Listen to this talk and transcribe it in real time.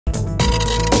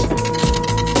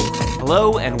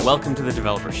Hello and welcome to the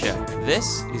Developer Show.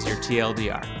 This is your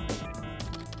TLDR.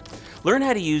 Learn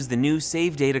how to use the new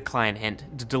Save Data client hint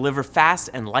to deliver fast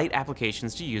and light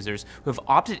applications to users who have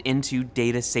opted into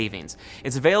data savings.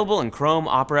 It's available in Chrome,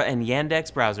 Opera, and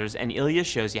Yandex browsers, and Ilya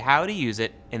shows you how to use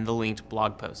it in the linked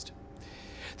blog post.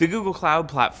 The Google Cloud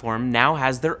Platform now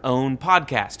has their own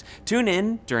podcast. Tune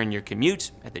in during your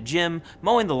commute, at the gym,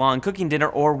 mowing the lawn, cooking dinner,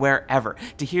 or wherever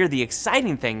to hear the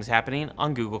exciting things happening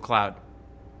on Google Cloud.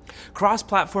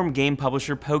 Cross-platform game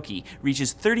publisher Poki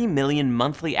reaches 30 million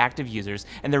monthly active users,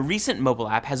 and their recent mobile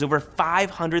app has over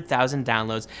 500,000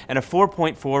 downloads and a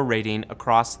 4.4 rating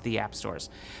across the app stores.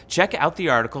 Check out the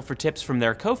article for tips from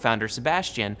their co-founder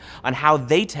Sebastian on how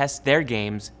they test their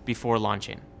games before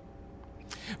launching.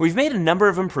 We've made a number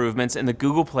of improvements in the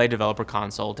Google Play Developer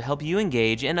Console to help you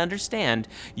engage and understand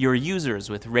your users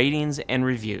with ratings and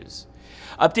reviews.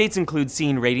 Updates include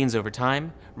seeing ratings over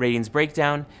time, ratings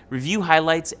breakdown, review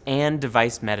highlights, and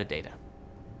device metadata.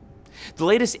 The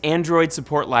latest Android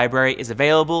support library is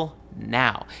available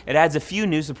now. It adds a few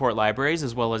new support libraries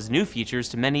as well as new features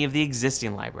to many of the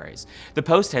existing libraries. The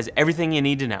post has everything you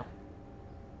need to know.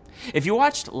 If you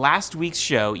watched last week's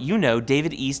show, you know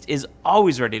David East is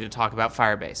always ready to talk about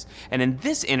Firebase. And in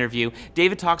this interview,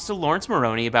 David talks to Lawrence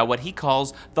Moroney about what he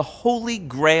calls the holy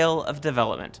grail of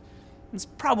development. It's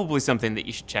probably something that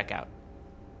you should check out.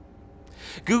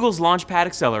 Google's Launchpad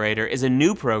Accelerator is a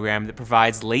new program that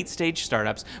provides late-stage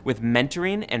startups with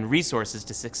mentoring and resources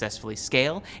to successfully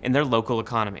scale in their local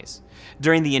economies.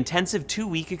 During the intensive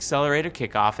 2-week accelerator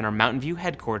kickoff in our Mountain View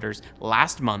headquarters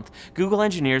last month, Google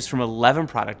engineers from 11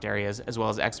 product areas, as well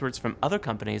as experts from other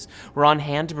companies, were on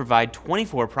hand to provide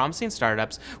 24 promising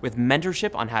startups with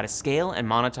mentorship on how to scale and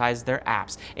monetize their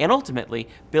apps, and ultimately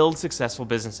build successful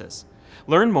businesses.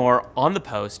 Learn more on the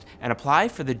post and apply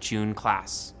for the June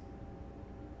class.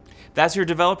 That's your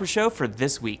Developer Show for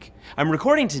this week. I'm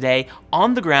recording today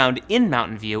on the ground in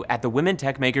Mountain View at the Women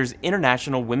Tech Makers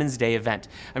International Women's Day event.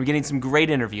 I'm getting some great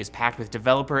interviews packed with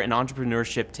developer and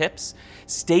entrepreneurship tips.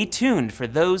 Stay tuned for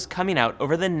those coming out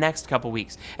over the next couple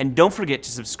weeks. And don't forget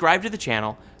to subscribe to the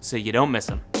channel so you don't miss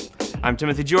them. I'm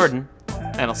Timothy Jordan,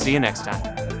 and I'll see you next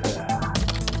time.